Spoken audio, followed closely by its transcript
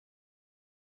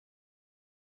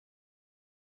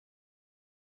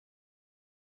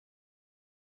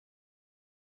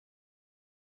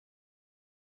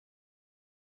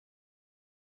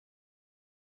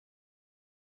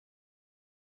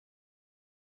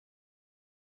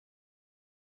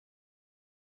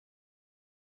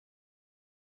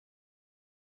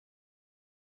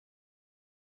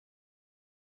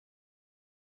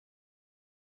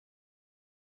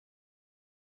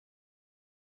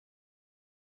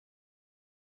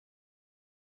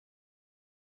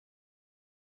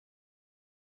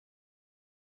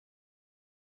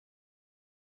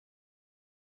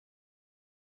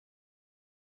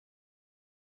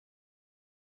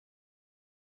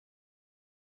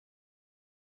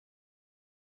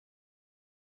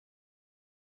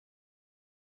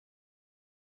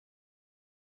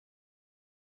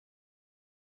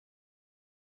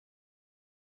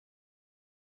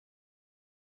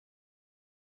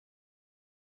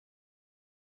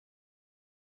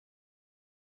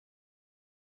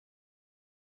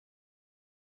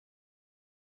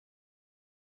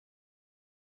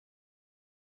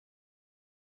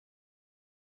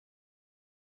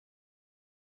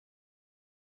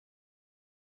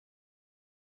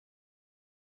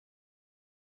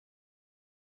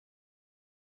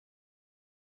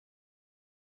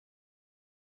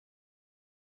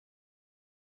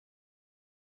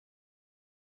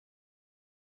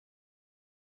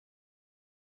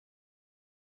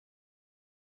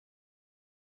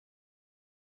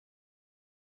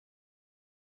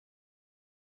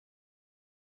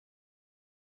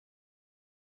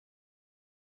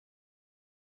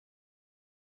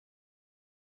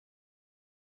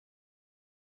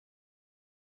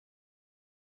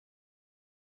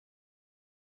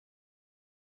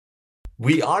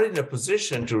we are in a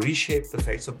position to reshape the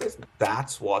face of business.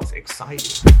 That's what's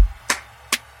exciting.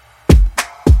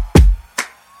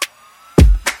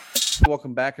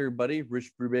 Welcome back, everybody.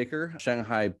 Rich Brubaker,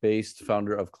 Shanghai-based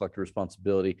founder of Collective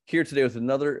Responsibility, here today with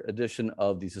another edition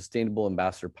of the Sustainable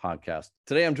Ambassador podcast.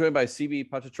 Today, I'm joined by C.B.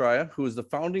 Bhattacharya, who is the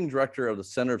founding director of the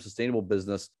Center of Sustainable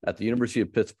Business at the University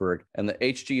of Pittsburgh and the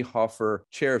H.G. Hoffer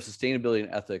Chair of Sustainability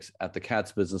and Ethics at the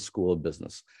Katz Business School of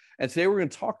Business. And today we're going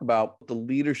to talk about the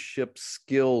leadership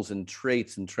skills and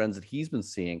traits and trends that he's been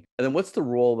seeing. And then what's the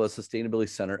role of a sustainability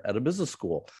center at a business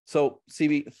school? So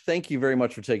CB, thank you very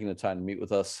much for taking the time to meet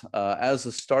with us. As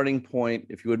a starting point,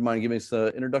 if you wouldn't mind giving us an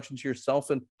introduction to yourself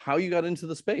and how you got into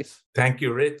the space. Thank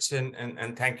you, Rich.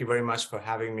 And thank you very much for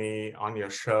having me on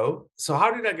your show. So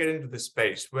how did I get into this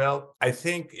space? Well, I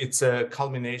think it's a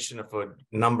culmination of a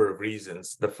number of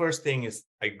reasons. The first thing is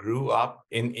I grew up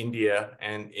in India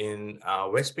and in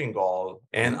West Bengal,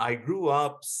 and I grew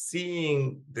up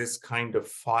seeing this kind of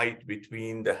fight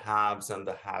between the haves and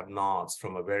the have-nots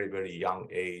from a very, very young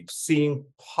age, seeing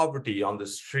poverty on the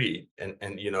street. And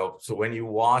so when you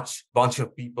watch a bunch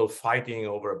of people fighting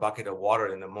over a bucket of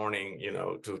water in the morning,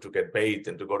 to get bathed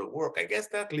and to go to work, I guess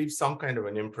that leaves some kind of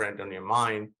an imprint on your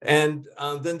mind. And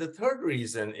then the third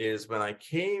reason is when I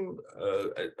came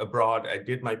abroad, I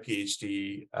did my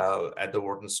PhD at the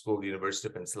Wharton School, University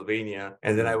of Pennsylvania.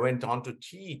 And then I went on to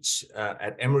teach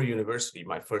at Emory University,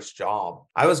 my first job.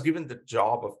 I was given the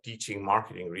job of teaching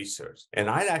marketing research. And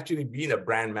I'd actually been a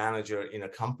brand manager in a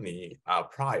company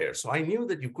prior. So I knew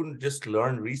that you couldn't just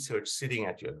learn research sitting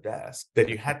at your desk, that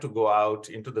you had to go out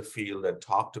into the field and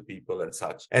talk to people and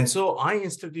such. And so I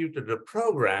instituted a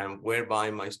program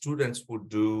whereby my students would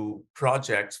do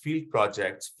projects, field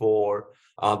projects for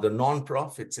the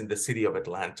nonprofits in the city of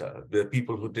Atlanta, the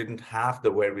people who didn't have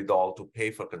the wherewithal to pay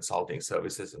for consulting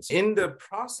services. And so in the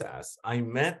process, I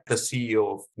met the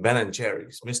CEO of Ben &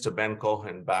 Jerry's, Mr. Ben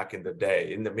Cohen, back in the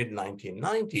day, in the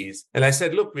mid-1990s. And I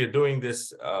said, look, we're doing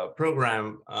this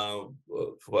program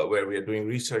where we are doing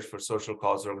research for social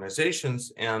cause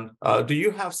organizations. And do you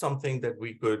have something that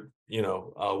we could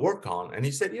work on? And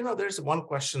he said, there's one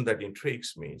question that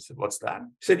intrigues me. He said, what's that?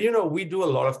 He said, we do a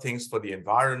lot of things for the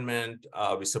environment.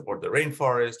 We support the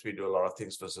rainforest. We do a lot of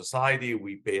things for society.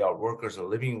 We pay our workers a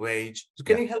living wage. So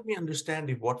can you help me understand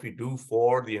if what we do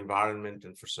for the environment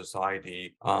and for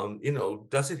society,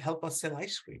 does it help us sell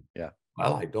ice cream? Yeah.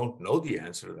 Well, I don't know the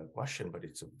answer to that question, but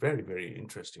it's a very, very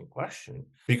interesting question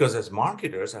because as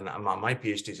marketers, and my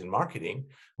PhD is in marketing,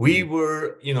 we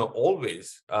were,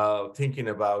 always thinking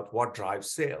about what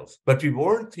drives sales, but we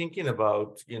weren't thinking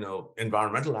about,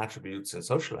 environmental attributes and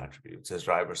social attributes as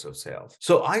drivers of sales.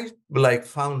 So I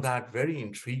found that very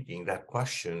intriguing, that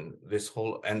question,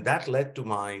 and that led to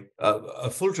my a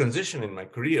full transition in my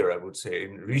career, I would say,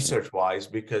 in research wise,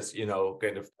 because, it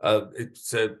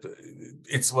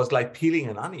was like peeling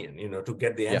an onion, to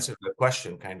get the answer to the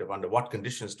question, kind of under what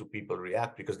conditions do people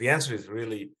react? Because the answer is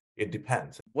really, it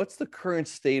depends. What's the current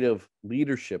state of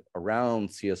leadership around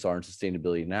CSR and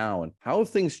sustainability now? And how have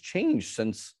things changed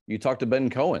since you talked to Ben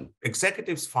Cohen?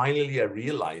 Executives finally are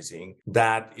realizing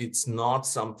that it's not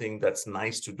something that's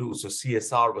nice to do. So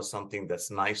CSR was something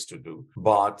that's nice to do,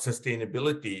 but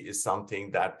sustainability is something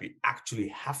that we actually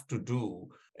have to do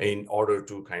in order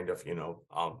to kind of,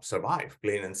 survive,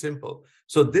 plain and simple.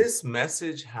 So this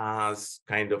message has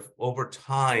kind of over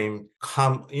time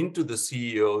come into the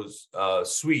CEO's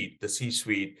suite, the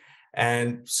C-suite,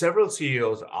 and several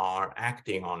CEOs are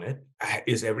acting on it.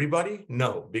 Is everybody?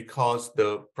 No, because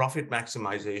the profit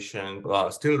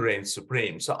maximization still reigns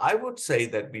supreme. So I would say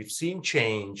that we've seen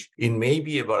change in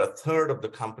maybe about a third of the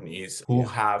companies who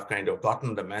have kind of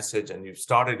gotten the message and you've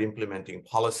started implementing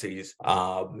policies,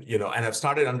 and have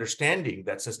started understanding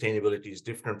that sustainability is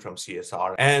different from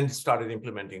CSR and started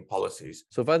implementing policies.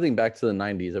 So if I think back to the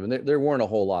 90s, I mean, there weren't a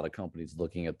whole lot of companies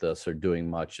looking at this or doing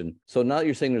much. And so now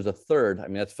you're saying there's a third. I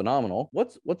mean, that's phenomenal.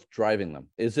 What's driving them?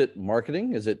 Is it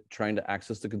marketing? Is it trying to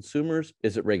access the consumers?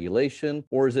 Is it regulation?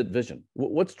 Or is it vision?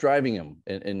 What's driving them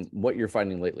and what you're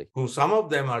finding lately? Well, some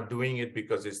of them are doing it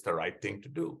because it's the right thing to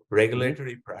do.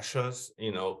 Regulatory pressures,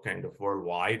 kind of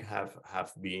worldwide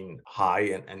have been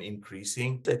high and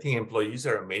increasing. I think employees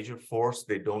are a major force.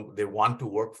 They want to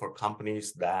work for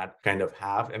companies that kind of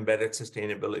have embedded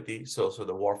sustainability. So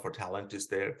the war for talent is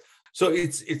there. So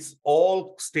it's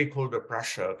all stakeholder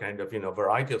pressure, kind of,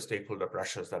 variety of stakeholder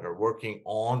pressures that are working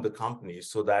on the companies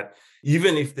so that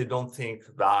even if they don't think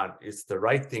that it's the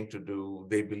right thing to do,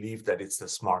 they believe that it's the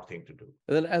smart thing to do.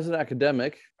 And then as an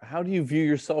academic, how do you view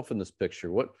yourself in this picture?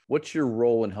 What's your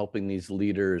role in helping these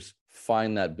leaders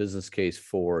find that business case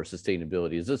for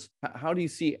sustainability? How do you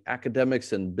see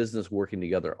academics and business working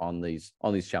together on these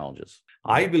challenges?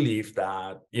 I believe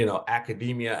that,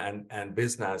 academia and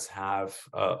business have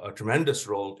a tremendous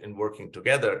role in working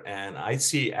together. And I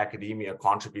see academia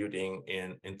contributing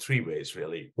in three ways,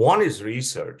 really. One is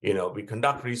research. We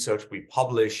conduct research, we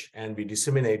publish, and we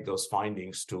disseminate those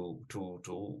findings to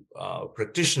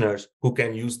practitioners who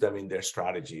can use them in their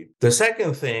strategy. The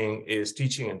second thing is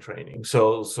teaching and training.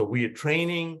 So we are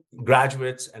training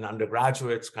graduates and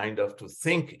undergraduates kind of to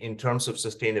think in terms of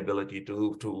sustainability,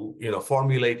 to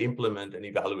formulate, implement, and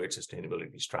evaluate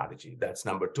sustainability strategy. That's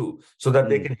number two, so that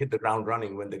they can hit the ground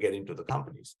running when they get into the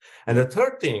companies. And the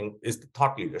third thing is the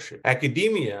thought leadership.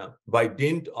 Academia, by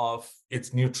dint of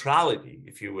its neutrality,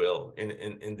 if you will,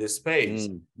 in this space,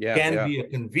 can be a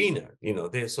convener.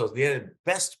 They're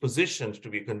best positioned to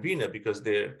be a convener because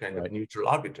they're kind of neutral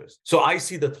arbiters. So I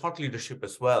see the thought leadership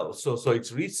as well. So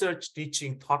it's research,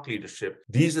 teaching, thought leadership.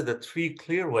 These are the three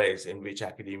clear ways in which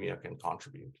academia can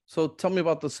contribute. So tell me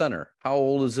about the center. How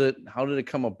old is it? How did it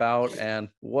come about? And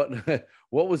what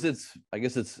was its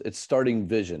starting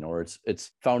vision, or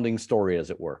its founding story, as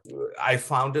it were? I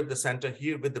founded the center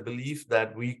here with the belief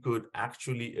that we could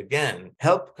actually, again,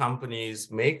 help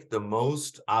companies make the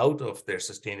most out of their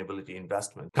sustainability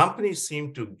investment. Companies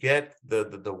seem to get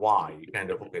the why,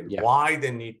 why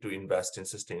they need to invest in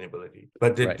sustainability,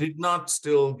 but they did not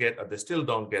they still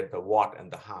don't get the what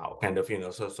and the how,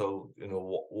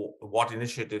 what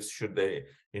initiatives should they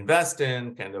invest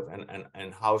in,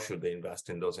 and how should they invest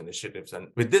in those initiatives. And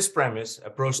with this premise,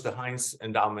 approached the Heinz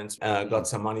Endowments, got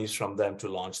some monies from them to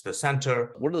launch the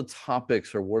center. What are the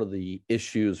topics, or what are the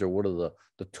issues, or what are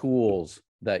the tools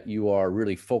that you are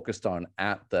really focused on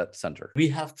at that center? We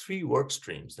have three work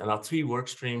streams, and our three work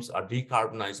streams are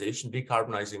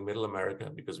decarbonizing Middle America,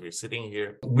 because we're sitting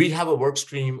here. We have a work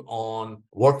stream on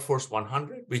Workforce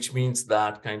 100, which means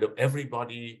that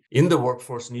everybody in the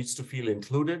workforce needs to feel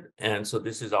included. And so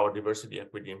this is our diversity,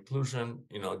 equity, inclusion,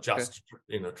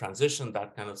 transition,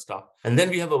 that kind of stuff. And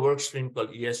then we have a work stream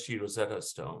called ESG Rosetta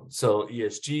Stone. So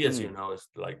ESG, as you know, is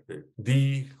like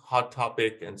the hot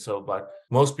topic. And so, but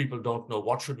most people don't know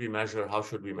what should we measure, how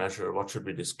should we measure, what should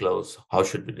we disclose, how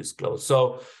should we disclose.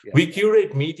 So we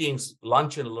curate meetings,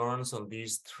 lunch and learns on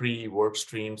these three work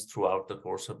streams throughout the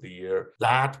course of the year.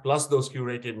 That plus those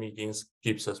curated meetings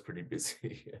keeps us pretty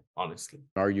busy, honestly.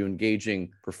 Are you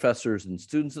engaging professors and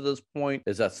students at this point?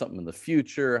 Is that something in the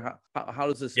future? How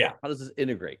does this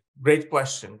integrate? Great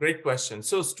question.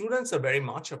 So students are very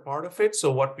much a part of it.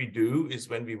 So what we do is,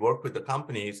 when we work with the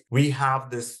companies, we have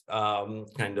this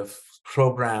kind of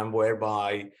program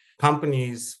whereby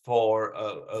companies, for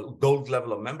a gold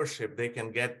level of membership, they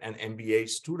can get an MBA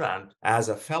student as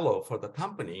a fellow for the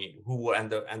company,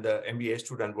 and the MBA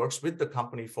student works with the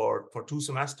company for 2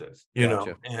 semesters,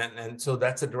 and so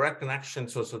that's a direct connection.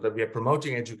 So that we are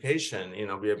promoting education,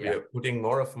 we are putting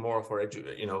more of our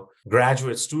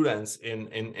graduate students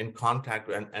in contact,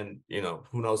 and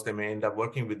who knows, they may end up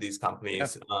working with these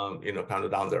companies,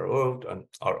 down the road,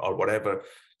 or whatever.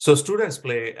 So students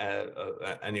play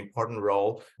an important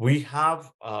role. We have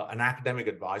an academic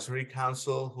advisory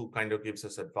council who gives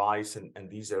us advice, and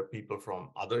these are people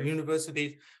from other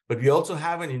universities. But we also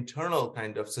have an internal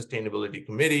sustainability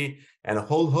committee and a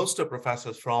whole host of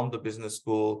professors from the business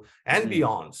school and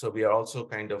beyond. So we are also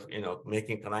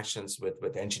making connections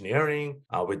with engineering,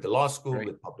 with the law school,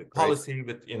 with public policy,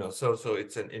 so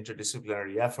it's an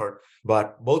interdisciplinary effort.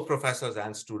 But both professors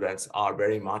and students are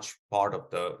very much part of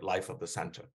the life of the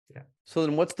center. Yeah. So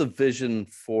then what's the vision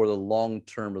for the long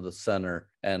term of the center,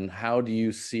 and how do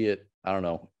you see it,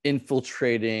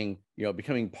 infiltrating,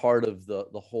 becoming part of the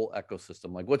whole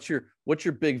ecosystem? Like, what's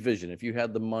your big vision? If you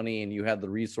had the money and you had the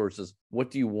resources,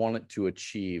 what do you want it to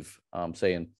achieve,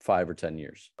 say in 5 or 10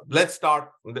 years? Let's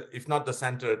start, if not the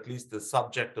center, at least the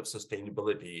subject of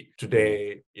sustainability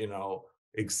today,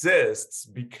 exists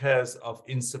because of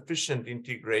insufficient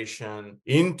integration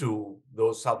into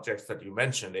those subjects that you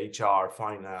mentioned: HR,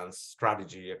 finance,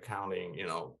 strategy, accounting,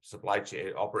 supply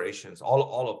chain, operations,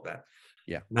 all of that.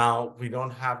 Yeah. Now we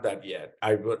don't have that yet.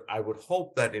 I would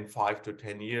hope that in 5 to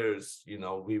 10 years,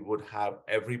 we would have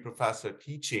every professor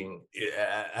teaching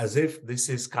as if this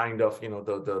is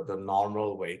the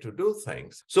normal way to do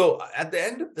things. So at the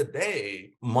end of the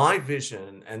day, my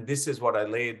vision, and this is what I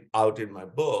laid out in my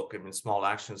book, Small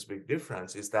Actions, Big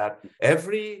Difference, is that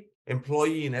every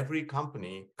employee in every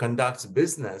company conducts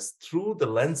business through the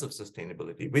lens of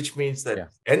sustainability, which means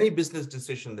that any business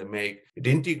decision they make, it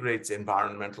integrates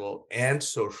environmental and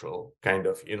social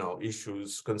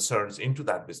issues, concerns into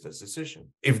that business decision.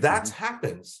 If that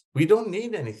happens, we don't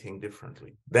need anything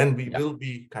differently. Then we will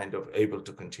be able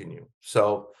to continue.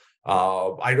 So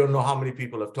I don't know how many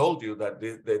people have told you that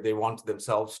they want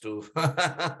themselves to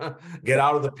get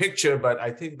out of the picture, but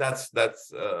I think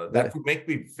that would make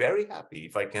me very happy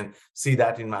if I can see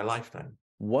that in my lifetime.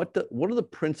 What are the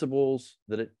principles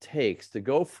that it takes to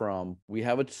go from we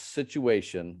have a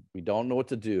situation, we don't know what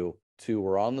to do, to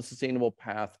we're on the sustainable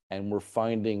path and we're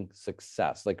finding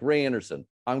success? Like Ray Anderson,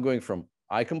 I'm going from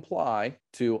I comply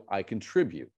to I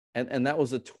contribute. And that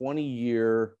was a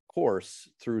 20-year course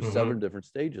through seven different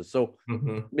stages. So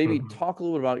maybe talk a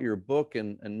little bit about your book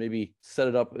and maybe set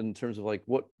it up in terms of like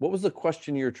what was the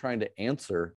question you're trying to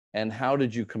answer and how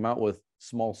did you come out with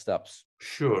small steps?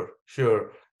 Sure.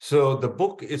 So the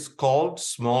book is called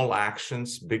Small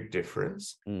Actions, Big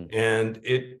Difference. And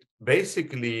it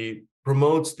basically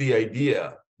promotes the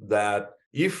idea that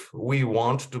if we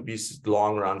want to be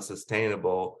long run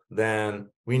sustainable, then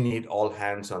we need all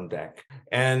hands on deck.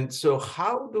 And so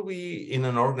how do we, in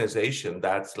an organization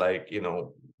that's like,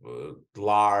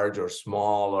 large or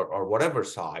small or whatever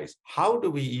size, how do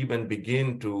we even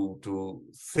begin to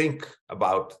think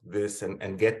about this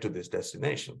and get to this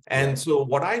destination? And so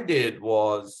what I did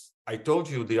was, I told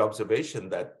you the observation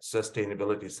that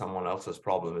sustainability is someone else's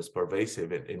problem is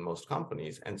pervasive in most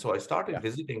companies. And so I started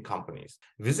visiting companies,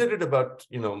 visited about,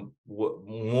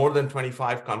 more than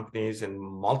 25 companies in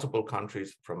multiple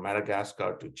countries, from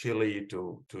Madagascar to Chile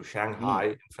to Shanghai,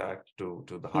 in fact, to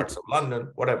the hearts of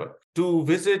London, whatever, to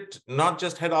visit not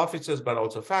just head offices, but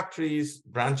also factories,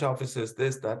 branch offices,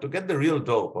 this, that, to get the real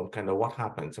dope on kind of what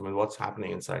happens. I mean, what's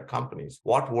happening inside companies,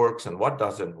 what works and what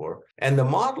doesn't work. And the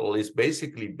model is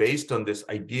basically based on this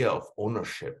idea of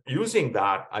ownership. Using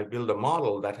that, I build a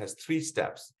model that has 3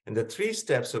 steps. And the 3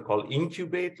 steps are called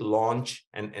incubate, launch,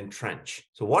 and entrench.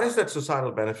 So what is that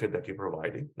societal benefit that you're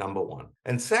providing? Number one.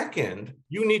 And second,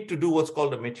 you need to do what's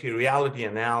called a materiality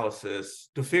analysis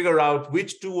to figure out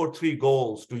which 2 or 3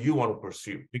 goals do you want to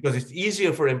pursue, because it's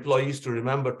easier for employees to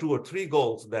remember 2 or 3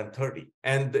 goals than 30.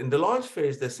 And in the launch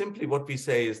phase, there's simply what we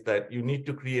say is that you need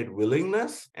to create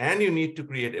willingness and you need to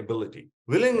create ability.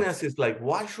 Willingness is like,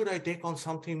 why should I take on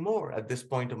something more at this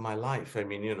point of my life? I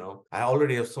mean, I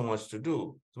already have so much to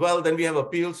do. Well, then we have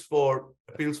appeals for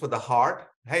the heart.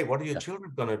 Hey, what are your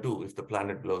children going to do if the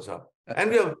planet blows up? And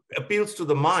we have appeals to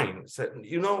the mind. So,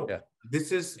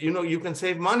 this is, you can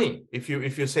save money if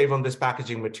you save on this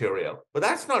packaging material, but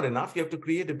that's not enough. You have to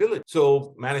create ability.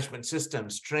 So management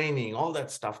systems, training, all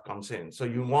that stuff comes in. So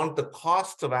you want the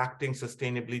costs of acting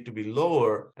sustainably to be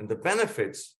lower and the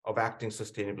benefits of acting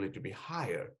sustainably to be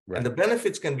higher. Right. And the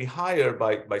benefits can be higher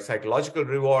by psychological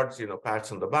rewards,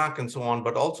 pats on the back and so on,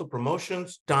 but also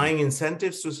promotions, tying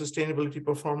incentives to sustainability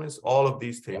performance. All of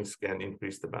these things can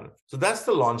increase the benefit. So that's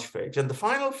the launch phase. And the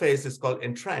final phase is called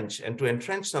entrench. And to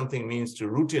entrench something means to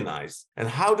routinize. And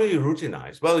how do you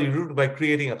routinize? Well, you root by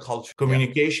creating a culture,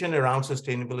 communication around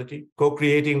sustainability,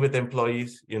 co-creating with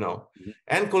employees,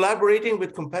 and collaborating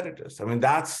with competitors. I mean,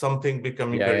 that's something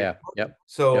becoming very important.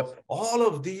 So all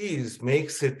of these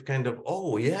makes it kind of,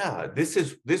 this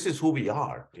is who we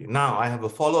are. Now, I have a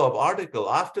follow-up article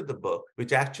after the book,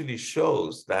 which actually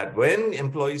shows that when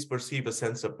employees perceive a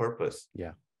sense of purpose,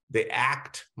 they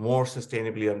act more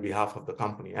sustainably on behalf of the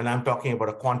company. And I'm talking about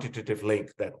a quantitative link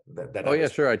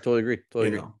that sure. I totally agree.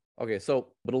 Agree. Okay. So,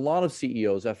 but a lot of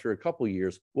CEOs after a couple of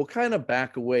years will kind of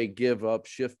back away, give up,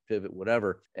 shift, pivot,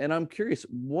 whatever. And I'm curious,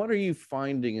 what are you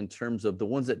finding in terms of the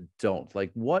ones that don't?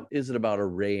 Like, what is it about a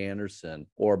Ray Anderson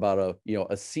or about a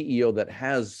CEO that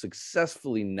has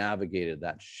successfully navigated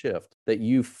that shift that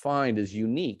you find is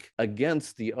unique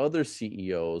against the other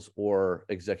CEOs or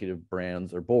executive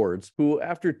brands or boards who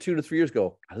after 2 to 3 years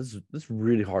go, this is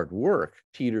really hard work,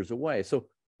 teeters away. So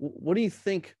what do you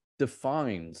think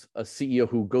defines a CEO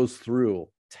who goes through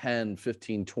 10,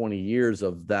 15, 20 years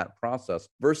of that process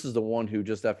versus the one who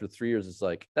just after 3 years is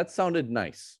like, that sounded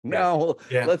nice. Now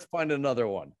let's find another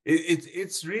one.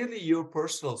 It's really your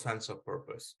personal sense of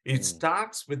purpose. It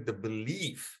starts with the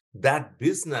belief that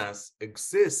business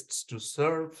exists to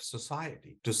serve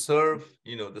society, to serve,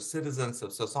 the citizens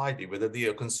of society, whether they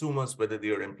are consumers, whether they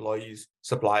are employees,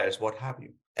 suppliers, what have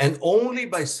you. And only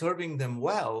by serving them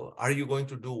well are you going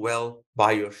to do well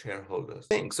by your shareholders.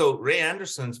 So Ray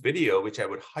Anderson's video, which I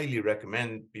would highly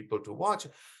recommend people to watch,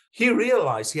 he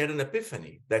realized he had an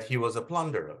epiphany that he was a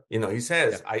plunderer. He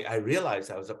says, I realized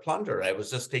I was a plunderer. I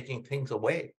was just taking things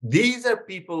away. These are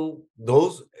people,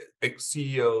 those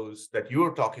CEOs that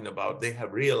you're talking about, they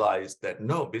have realized that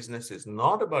no, business is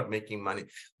not about making money.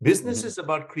 Business is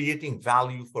about creating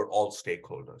value for all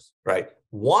stakeholders, right?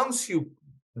 Once you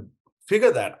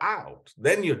figure that out,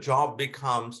 then your job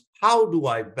becomes, how do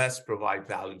I best provide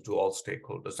value to all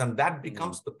stakeholders? And that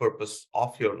becomes the purpose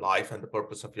of your life and the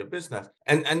purpose of your business.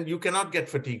 And you cannot get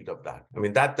fatigued of that. I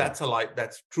mean, that's a life,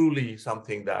 that's truly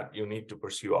something that you need to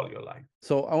pursue all your life.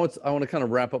 So I want to kind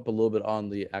of wrap up a little bit on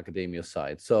the academia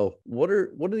side. So what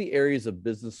are the areas of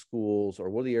business schools, or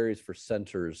what are the areas for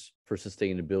centers for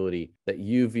sustainability that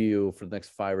you view for the next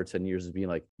 5 or 10 years as being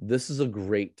like, this is a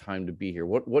great time to be here?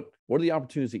 What are the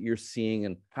opportunities that you're seeing,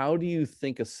 and how do you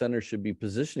think a center should be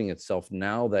positioning itself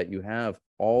now that you have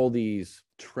all these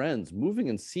trends moving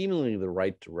in seemingly the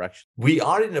right direction? We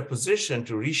are in a position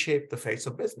to reshape the face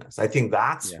of business. I think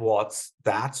that's what's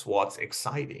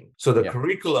exciting. So the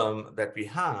curriculum that we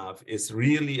have is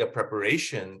really a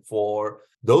preparation for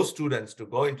those students to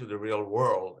go into the real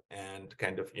world and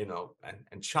kind of,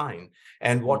 and shine.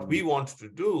 And what we want to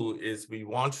do is we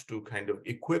want to kind of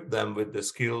equip them with the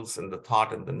skills and the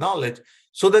thought and the knowledge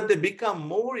so that they become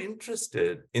more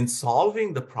interested in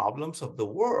solving the problems of the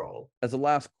world. As a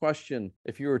last question,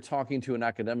 if you were talking to an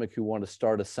academic who wanted to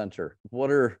start a center,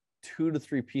 what are 2 to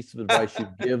 3 pieces of advice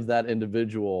you'd give that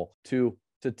individual to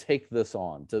take this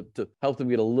on, to help them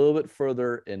get a little bit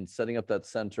further in setting up that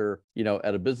center,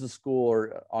 at a business school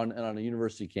or on a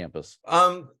university campus?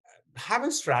 Have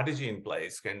a strategy in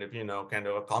place, kind of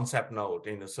a concept note.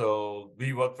 So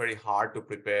we work very hard to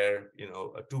prepare,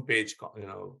 a 2-page,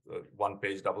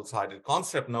 1-page double-sided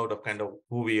concept note of kind of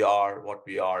who we are, what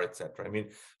we are, etc. I mean,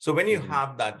 so when you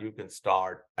have that, you can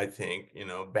start, I think,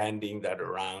 banding that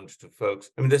around to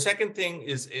folks. I mean, the second thing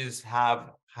is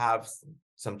have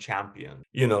some champion,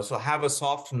 so have a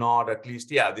soft nod, at least,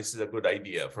 this is a good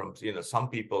idea from, some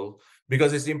people,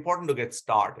 because it's important to get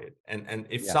started. And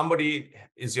if somebody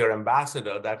is your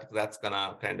ambassador, that's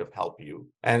gonna kind of help you.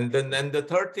 And then the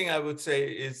third thing I would say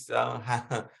is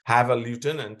have a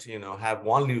lieutenant, have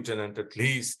one lieutenant at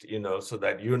least, so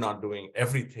that you're not doing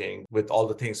everything. With all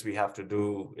the things we have to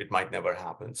do, it might never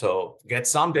happen. So get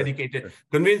some dedicated,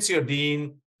 convince your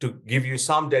dean to give you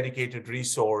some dedicated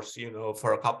resource,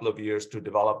 for a couple of years to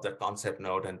develop that concept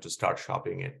note and to start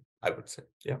shopping it, I would say.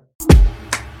 Yeah.